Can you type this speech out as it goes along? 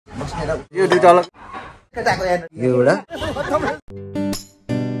यो दुईटा अलग यो एउटा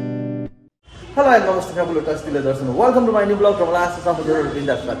हेलो एन्ड नमस्ते काबुलो टस्टिले दर्शन welcome to my new blog र लास्ट सबैजना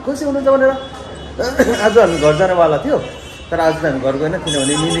बिन्दास खुसी हुनुहुन्छ भनेर आज हामी घर जानेवाला थियो तर आज हामी घर गएन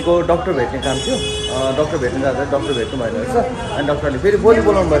किनभने मिनीको डक्टर भेट्ने काम थियो डक्टर भेट्न जाँदा डक्टर भेट्नु भएन रहेछ अनि डक्टरले फेरि भोलि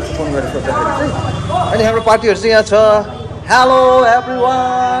बोलाउनु भएको छ फोन गरेर सोद्धाखेरि चाहिँ अनि हाम्रो पार्टीहरू चाहिँ यहाँ छ हेलो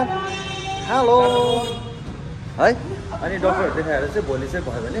एभ्रिवान हेलो है अनि डक्टरहरू देखाएर चाहिँ भोलि चाहिँ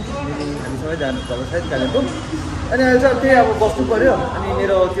भयो भने हामी सबै जानु पर्छ सायद कालिम्पोङ अनि अहिले चाहिँ त्यही अब बस्नु पऱ्यो अनि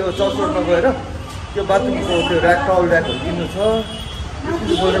मेरो त्यो चर्च रोडमा गएर त्यो बाथरुमको त्यो टावल ऱ्याकहरू किन्नु छ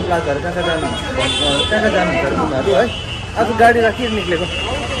गोल्डन प्लाजाहरू कहाँ जानुहुन्छ उनीहरू है आज गाडी राखी निक्लेको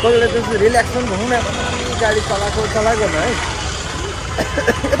कोही बेला चाहिँ रिल्याक्स पनि भनौँ न गाडी चलाएको न है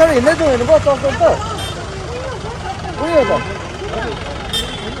यता हिँड्दै जाउँ हेर्नु भयो चर्च रोड त उयो त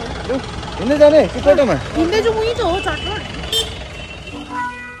हिँड्दै जाने कि टोटोमा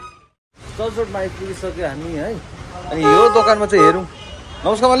चर्च रोडमा आइपुगिसक्यो हामी है अनि यो दोकानमा चाहिँ हेरौँ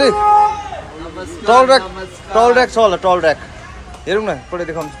नमस्कार मालिक टल ऱ्याक छ होला टल ऱ्याक हेरौँ न एकपल्ट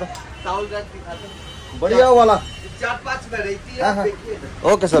देखाउँछु त बढिया वाला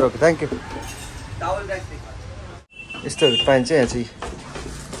okay sir okay thank you यस्तोहरू पाइन्छ यहाँ चाहिँ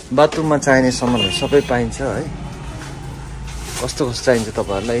बाथरुममा चाहिने सामानहरू सबै पाइन्छ है कस्तो कस्तो चाहिन्छ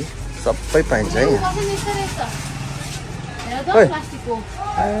तपाईँहरूलाई सबै पाइन्छ है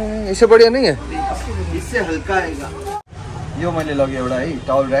यसो बढिया नै यो मैले लगेँ एउटा है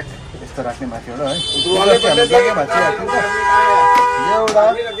टावल ऱ्याक यस्तो राख्ने माथि एउटा है एउटा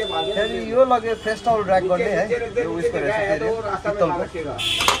फेरि यो लग्यो फ्रेस टावल ऱ्याक गर्ने है यो उयसको रहेछ पित्तलको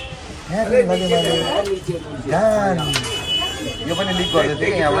यो पनि लिक गर्दै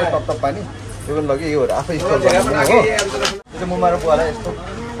थियो यहाँबाट टप पानी यो पनि लग्यो योहरू आफै स्टोर गर्नु हो यो चाहिँ मुमारो बुवालाई यस्तो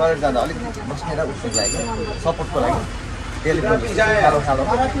टयलेट जाँदा अलिक बस्ने र उसको लागि सपोर्टको लागि टेलिफोन खालो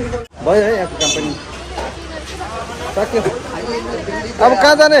भयो है यहाँको कम्पनी सक्यो अब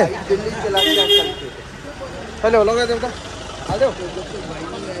कहाँ जाने कहिले हो लगाइदेऊ त हालिदेऊ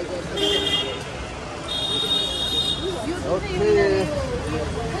ओके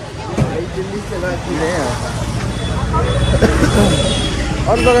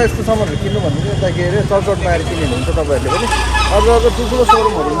अरू जग्गा यस्तो सामानहरू किन्नु भन्नु यता के अरे चर्चमा आएर किन्नुहुन्छ तपाईँहरूले पनि अरू अरू ठुल्ठुलो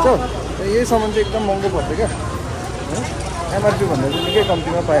सोरुमहरू हुन्छ यही सामान चाहिँ एकदम महँगो पर्छ क्या एमआरपी भन्दा चाहिँ निकै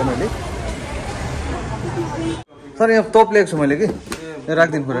कम्तीमा पाएँ मैले सर यहाँ तोप ल्याएको छु मैले कि यहाँ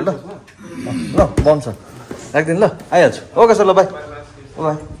राखिदिनु पऱ्यो ल बन्छ राखिदिनु ल आइहाल्छु ओके सर ल बाई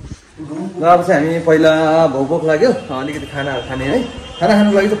बाई ल अब चाहिँ हामी पहिला भोक लाग्यो अलिकति खानाहरू खाने है खाना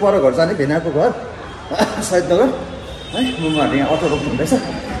खानुको लागि चाहिँ पर घर जाने भेनाको घर शहीदनगर है मुमाहरू यहाँ अटो रोक्नु हुँदैछ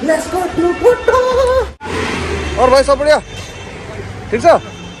अरू भाइ सब बढिया ठिक छ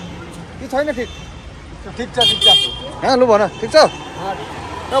कि छैन ठिक छ यहाँ लु भन ठिक छ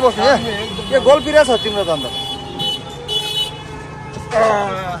कहाँ बस्नु यहाँ के गोल पिरा छ तिम्रो त अन्त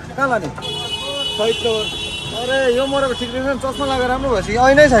कहाँ लाने शहीदनगर अरे यो मरेको ठिक रहेछ चस्मा लगाएर राम्रो भएछ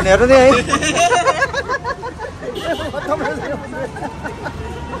ऐनै छैन हेर नि है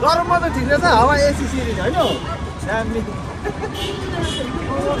गरममा त ठिक रहेछ हावा एसी सिरिज होइन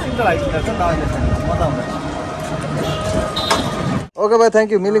ओके भाई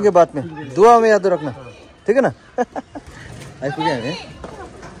थैंक यू मिलेंगे बाद में दुआ में याद रखना ठीक है ना आइपुग्यो हामी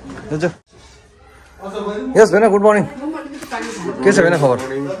यस भेना गुड मर्निङ के छ भेना खबर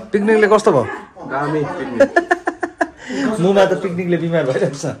पिकनिकले कस्तो भयो मुमा त पिकनिकले बिमार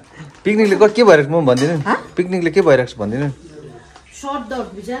भइरहेको छ पिकनिकले के भइरहेको छ म भन्दिनँ पिकनिकले के भइरहेको छ भन्दिनँ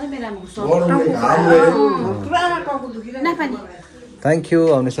थ्याङ्क यू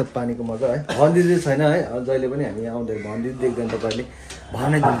आउने साथ पानीको मजा है भनिदिँदै छैन है जहिले पनि हामी आउँदै भनिदिँदै देख्दैन तपाईँहरूले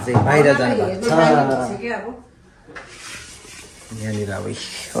भन्ने दिन चाहिँ बाहिर जानु भएको छ यहाँनिर अब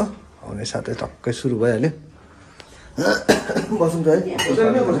हो आउने साथै टक्कै सुरु भइहाल्यो बसौँ त है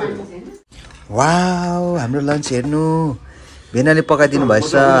वाउ हाम्रो लन्च हेर्नु भेनाले पकाइदिनु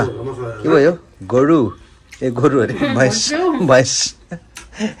भएछ के भयो गोरु ए गोरु अरे भैँस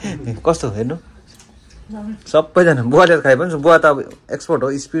कस्तो हेर्नु सबैजना बुवाले खाए पनि बुवा त अब एक्सपर्ट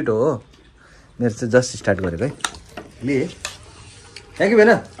हो स्पिड हो मेरो चाहिँ जस्ट स्टार्ट गरेको है लिए यहाँ कि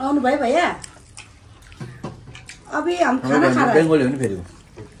भेना आउनु भयो भैया अभी हम खाना खा रहे हैं बेङ्गोली हो नि फेरि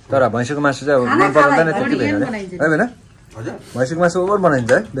तर भैँसीको मासु चाहिँ अब मन पराउँदैन त्यति भेना है भेना भैँसीको मासु ओभर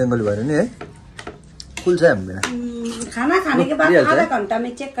बनाइन्छ है बेङ्गोली भयो नि है फुल छ हामी भेना खाना खाने के बाद आधा घंटा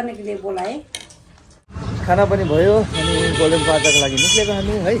में चेक करने के लिए बोला है खाना पनि भयो अनि गोल्डन प्लाजाको लागि निक्लेको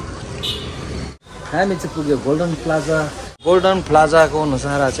हामी है हामी चाहिँ पुग्यो गोल्डन प्लाजाको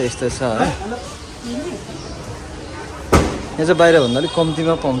अनुसार चाहिँ यस्तो छ है यहाँ चाहिँ बाहिरभन्दा अलिक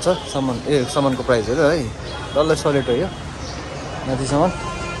कम्तीमा पाउँछ सामानको प्राइसहरू है डल्लै सलेट हो यो माथिसम्म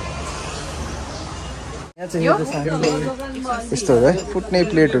यस्तो है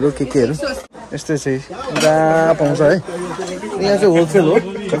फुट्ने प्लेटहरू केहरू यस्तै चाहिँ जहाँ पाउँछ है। यहाँ चाहिँ होलसेल हो,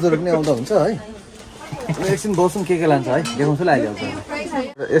 हजुरहरू पनि आउँदा हुन्छ है। एकछिन बसौँ के लान्छ है, देखाउँछु ल अहिले।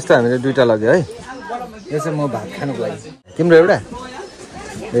 यस्तो हामीले दुईवटा लग्यो है। यो चाहिँ म भात खानुको लागि, तिम्रो एउटा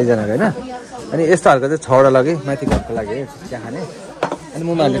दुईजनाको होइन। अनि यस्तो खालको चाहिँ 6वटा लगेँ माथि घरको लागि चिया खाने। अनि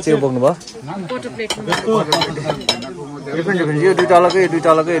मुमाहरूले चाहिँ बोक्नु भयो डिफ्रेन्ट डिफ्रेन्ट। यो दुईवटा अलगै,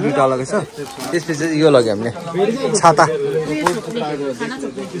 दुईवटा अलगै, दुईवटा अलगै छ। त्यसपछि यो लग्यो हामीले छाता,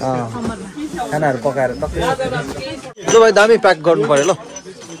 खानाहरू पकाएर टक्कै। ल भाइ दामी प्याक गर्नु पऱ्यो ल।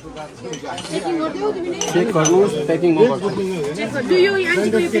 चेक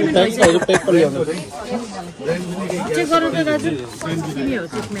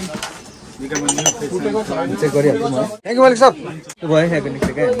गरिहाल्छु म। थ्याङ्क यू मालिक साहब। भयो यहाँको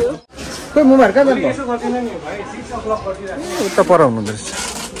निक्ले क्या खोइ मुमाहरू कहाँ जानु उता पर हुनुहुँदो रहेछ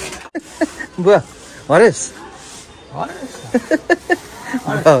बुवा हरेस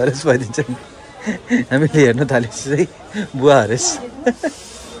बुवा हरेस भइदिन्छ नि। हामीले हेर्नु थालेपछि चाहिँ बुवा हरेस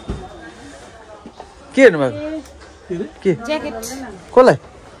के हेर्नु भएको के कसलाई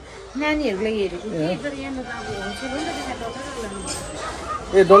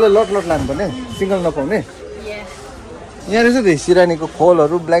ए डल्लै लट लट लानुपर्ने सिङ्गल नपाउने। यहाँ रहेछ नि सिरानीको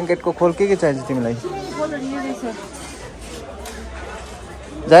खोलहरू, ब्ल्याङ्केटको खोल के चाहिन्छ तिमीलाई?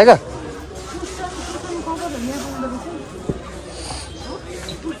 जाएगा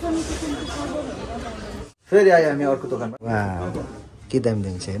फेरि आयो हामी अर्को दोकानमा। के दामी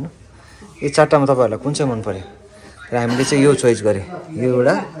दामी छ हेर्नु। यो चारवटामा तपाईँहरूलाई कुन चाहिँ मन पर्यो? र हामीले चाहिँ यो चोइस गरेँ, यो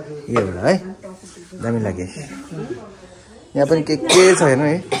एउटा है दामी लाग्यो। यहाँ पनि के छ हेर्नु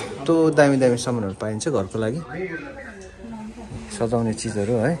है, यस्तो दामी दामी सामानहरू पाइन्छ घरको लागि, सजाउने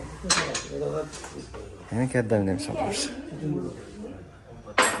चिजहरू है। होइन क्या दामी दामी सामानहरू छ,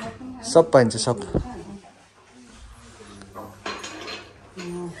 सब पाइन्छ सब।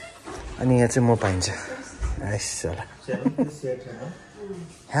 अनि यहाँ चाहिँ म पाइन्छ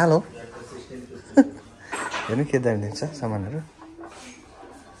हेलो हेर्नु के दामी दामी छ सामानहरू।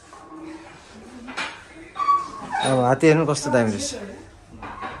 अब हात्ती हेर्नु कस्तो दामी रहेछ,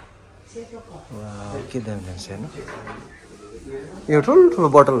 के दामी दामी छ हेर्नु। यो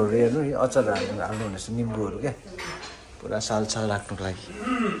ठुल्ठुलो बोतलहरू हेर्नु, यो अचार हाल्नु हुनेछ, निम्बुहरू क्या पुरा साल राख्नुको लागि।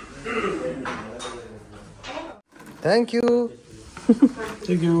 थ्याङ्क यू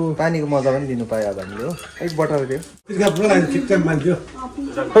पानीको मजा पनि दिनु पायो अब हामीले हो। एक बोतल दियो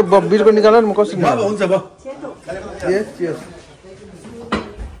बिलको निकाल म कस्तो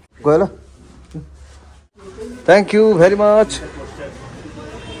गयो ल। Thank you very much.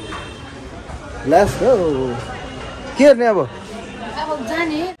 Let's go. के हेर्ने अब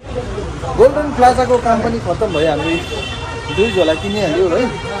गोल्डन प्लाजाको काम पनि खत्तम भयो। हामीले 2 झोला किनिहाल्यो है।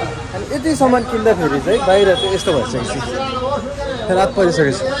 अनि यति सामान किन्दाखेरि चाहिँ बाहिर चाहिँ यस्तो भइसकेपछि रात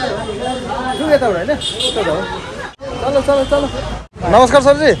परिसकेपछि जाउँ यताबाट होइन यता जाउँ। चलो चलो चलो। नमस्कार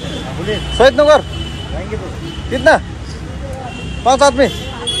सर जी। शहीद नगर कितना 5 आदमी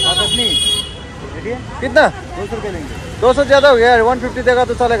कितना 200 रुपये लेंगे। 200 ज़्यादा हो गया यार, 150 देगा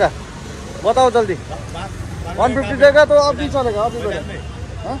तो चलेगा। बताओ जल्दी। 150 देगा तो अब भी चलेगा, अब भी बोले।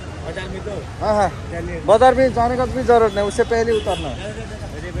 हाँ हाँ बाजार में जाने का भी जरूरत नहीं, उससे पहले उतरना है।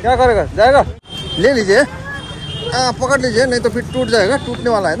 क्या करेगा? जाएगा? ले लीजिए, पकड़ लीजिए, नहीं तो फिर टूट जाएगा, टूटने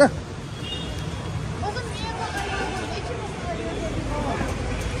वाला है ना।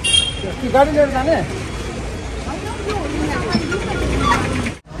 गाड़ी लेकर जाने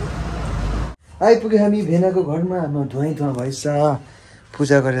आइपुगे हामी भेनाको घरमा। धुवाई धुवा भएछ,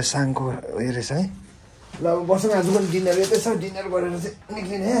 पूजा गरेर साङको उयो रहेछ है। ल अब बसौँ, आज पनि डिनर यतै छ, डिनर गरेर चाहिँ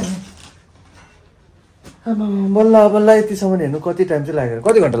निक्लिने है। आमा बल्ल बल्ल यतिसम्म हेर्नु कति टाइम चाहिँ लाग्यो?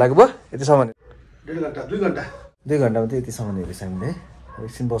 कति घन्टा लाग्यो भयो यतिसम्म? 2 घन्टामा त यति सामान हेरेछ हामीले है।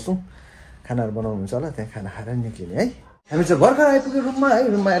 एकछिन बसौँ, खानाहरू बनाउनु हुन्छ होला, त्यहाँ खाना खाएर निक्लिने है। हामी चाहिँ भर्खर आइपुग्यो रुममा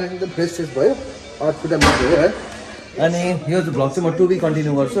है। रुममा आएर एकदम फ्रेस फ्रेस भयो, अटपुटा मिठो है। अनि यो भ्लग चाहिँ म टु बी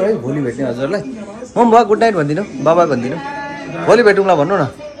कन्टिन्यू गर्छु है। भोलि भेट्ने हजुरलाई। म भयो गुड नाइट भनिदिनु, बाबा भनिदिनु, भोलि भेटौँला भन्नु न।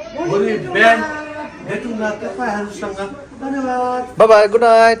 बाबा गुड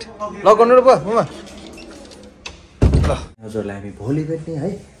नाइट। ल गर्नु र बुवा ल हजुरलाई हामी भोलि भेट्ने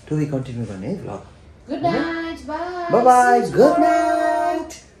है। टु बी कन्टिन्यू गर्ने है vlog. Good night bye bye good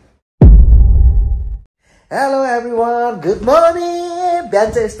night. Hello everyone, good morning.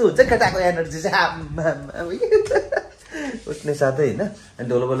 बिहान चाहिँ यस्तो हुन्छ केटाको एनर्जी चाहिँ उठ्ने साथै होइन। अनि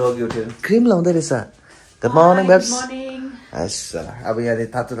ढोलो अघि उठ्यो क्रिम लाउँदै रहेछ। Good morning babes. अब यहाँले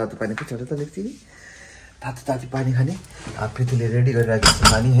तातो तातो पानी के छोड्यो त लेख्थी, तातो तातो पानी खाने। प्रीतिले रेडी गरिरहेको छ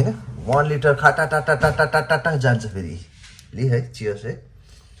पानी होइन। 1 लिटर खाटा टाटा टाटा टाटा टाटा जान्छ फेरि। लि है चियर्स है।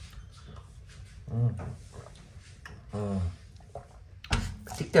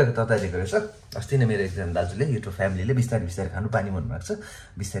 ठिकठाक तताइदिएको रहेछ। अस्ति नै मेरो एकजना दाजुले युट्युब फ्यामिलीले बिस्तारै बिस्तारै खानु पानी भन्नुभएको छ,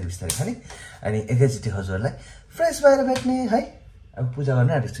 बिस्तारै बिस्तारै खाने अनि एकैचोटि हजुरहरूलाई फ्रेस भएर भेट्ने है। अब पूजा गर्न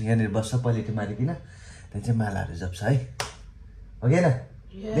आँटेको छु, यहाँनिर बस्छ पलेटी मारिकन, त्यहाँ चाहिँ मालाहरू जप्छ है, हो कि होइन?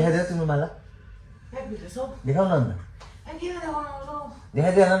 देखाइदियो तिम्रो माला, देखाउ न अन्त,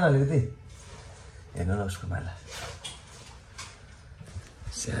 देखाइदिएन न अलिकति, हेर्नु ल उसको माला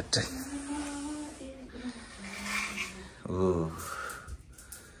स्याटै।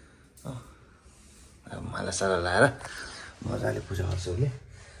 माला साला लाएर मजाले पूजा गर्छु उसले।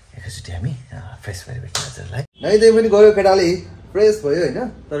 एकैचोटि हामी फ्रेस भएर भेट्छ हजुरलाई। नै त्यही पनि गयो केटाले, फ्रेस भयो होइन,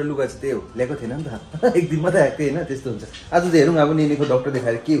 तर लुगा चाहिँ त्यही हो, ल्याएको थिएन नि त, एक दिन मात्रै आएको होइन, त्यस्तो हुन्छ। आज चाहिँ हेरौँ अब निनीको डक्टर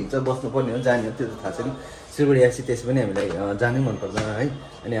देखाएर के हुन्छ, बस्नुपर्ने हो जाने हो त्यो त थाहा छैन। सिलगढी आएपछि त्यसै पनि हामीलाई जानै मन पर्दैन है।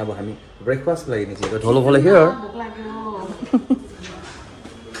 अनि अब हामी ब्रेकफास्टको लागि निस्केको ढोलो फोलो के हो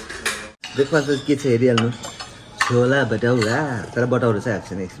ब्रेकफास्ट के छ हेरिहाल्नु, छोला बटौरा, तर बटौरा चाहिँ आएको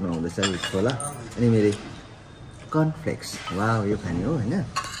छैन, एकछिनमा आउँदैछ छोला अनि मेरो कर्नफ्लेक्स, वा यो खाने हो होइन।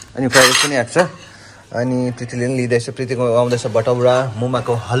 अनि फ्राइड राइस पनि आएको छ, अनि प्रीतिले पनि लिँदैछ, प्रीतिको आउँदैछ बटौरा,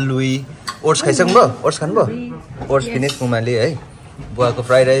 मुमाको हलुई, ओट्स खाइसक्नु भयो, ओट्स खानुभयो, ओट्स फिनिस मुमाले है, बुवाको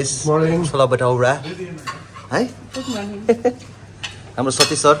फ्राइड राइस, छोला बटौरा है। हाम्रो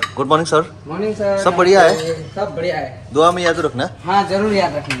Satish sir, good morning sir. Morning sir. सब बढ़िया है? सब बढ़िया है। दुआ में याद रखना। हाँ जरूर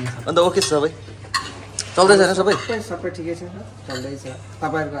याद रखेंगे। अन्त ओके सबै चल्दैछ हैन सबै? सबै ठिकै छ, चल्दैछ।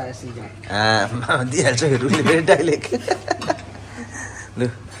 तपाईहरुको आशीर्वाद। दिइहाल्छ हेरुले फेरि डाइलेक्ट। ल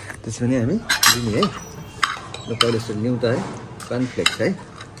त्यसो भने हामी दिने है। ल पहिले सुन न्यू त है, कर्नफ्लेक्स है।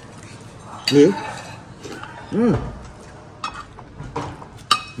 ले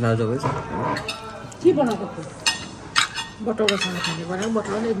नाउ जबै के बनाएको थियो? बटौरासँग खाने बनाएको,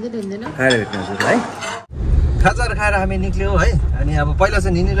 बटौराले दिँदैन खाएर भेट्नु हजुरलाई। खाजाहरू खाएर हामी निक्ल्यौँ है। अनि अब पहिला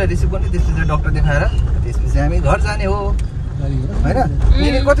चाहिँ निनीलाई रिसिभ गर्ने, त्यसपछि डक्टर देखाएर त्यसपछि हामी घर जाने हो होइन।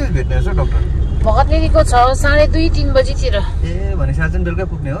 निनी कति भेट्ने रहेछ डक्टर? भगत निनीको 2:30-3 बजीतिर। ए भनेपछि आज बेलुकै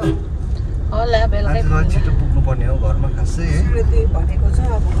पुग्ने हो होला, बेलुकै छिटो पुग्नु पर्ने हो घरमा खासै है। भनेको छ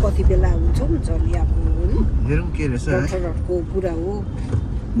अब कति बेला हुन्छ नि अब हेरौँ के रहेछ डक्टरहरुको कुरा हो।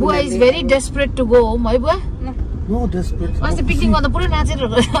 बुवा is very desperate to go home है बुवा? No desperate. अस्ति पिकनिक गर्दा पुरै नाचेर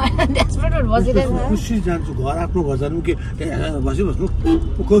डेस्परेट भएर बसिरहेको छ। खुसी जान्छु घर, आफ्नो घर जानु के बसिबस्नु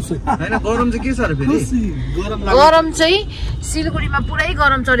खुसी हैन। गरम चाहिँ के छ र फेरि? गरम चाहिँ सिलगढीमा पुरै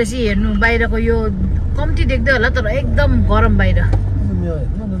गरम चढेछ, हेर्नु बाहिरको यो कम्ती देख्दै होला तर एकदम गरम बाहिर।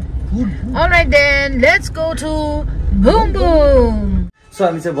 All right then let's go to boom boom. So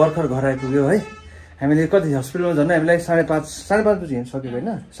हामी चाहिँ भर्खर घर आइपुग्यो है। हामीले कति हस्पिटलमा झन् हामीलाई 5:30 बजी हिँड्नु सक्यो होइन।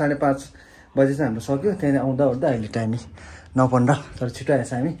 5:30 बजी चाहिँ हाम्रो सक्यो, त्यहाँदेखि आउँदा ओर्दा अहिले टाइम 9:15, तर छिटो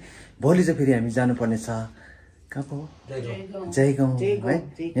आएछ हामी। भोलि चाहिँ फेरि हामी जानुपर्ने छ कहाँ पो, जयगाउँ है।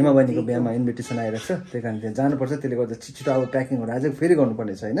 हेमा बहिनीको बिहामा इन्भिटेसन आइरहेको छ, त्यही कारण त्यहाँ जानुपर्छ। त्यसले गर्दा छिटो अब प्याकिङहरू आज फेरि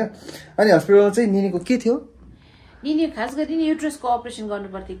गर्नुपर्ने छ होइन। अनि हस्पिटलमा चाहिँ निनीको के थियो? निनी खास गरी नि युट्रसको अपरेसन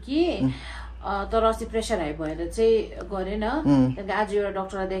गर्नुपर्थ्यो कि, तर अस्ति प्रेसर हाई भएर चाहिँ गरेन। त्यहाँदेखि आज एउटा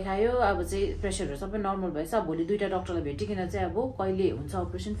डक्टरलाई देखायो, अब चाहिँ प्रेसरहरू सबै नर्मल भएछ। भोलि 2टा डक्टरलाई भेटिकन चाहिँ अब कहिले हुन्छ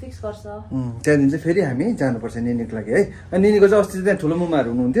अपरेसन फिक्स गर्छ। त्यहाँदेखि चाहिँ फेरि हामी जानुपर्छ निनीको लागि है। अनि निनीको चाहिँ अस्ति त्यहाँ ठुलो मुमाहरू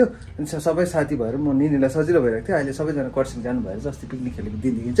हुनुहुन्थ्यो, अनि सबै साथी भएर म निनीलाई सजिलो भइरहेको थियो। अहिले सबैजना कर्सिङ जानु भएर चाहिँ अस्ति पिकनिक खेलेको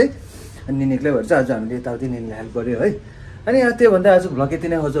दिनदेखि चाहिँ अनि निनीलाई भएर चाहिँ आज हामीले यताउति निनीलाई हेल्प गर्यो है। अनि त्यो भन्दा आज भ्लग यति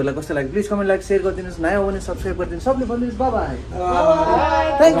नै। हजुरहरूलाई कस्तो लाग्यो प्लिज कमेन्ट लाइक सेयर गरिदिनुहोस्, नयाँ हो भने सब्सक्राइब गरिदिनुहोस्। सबले भनिदिनुहोस् by by.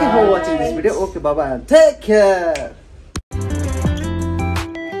 Thank you for watching this video. Okay by by, take care.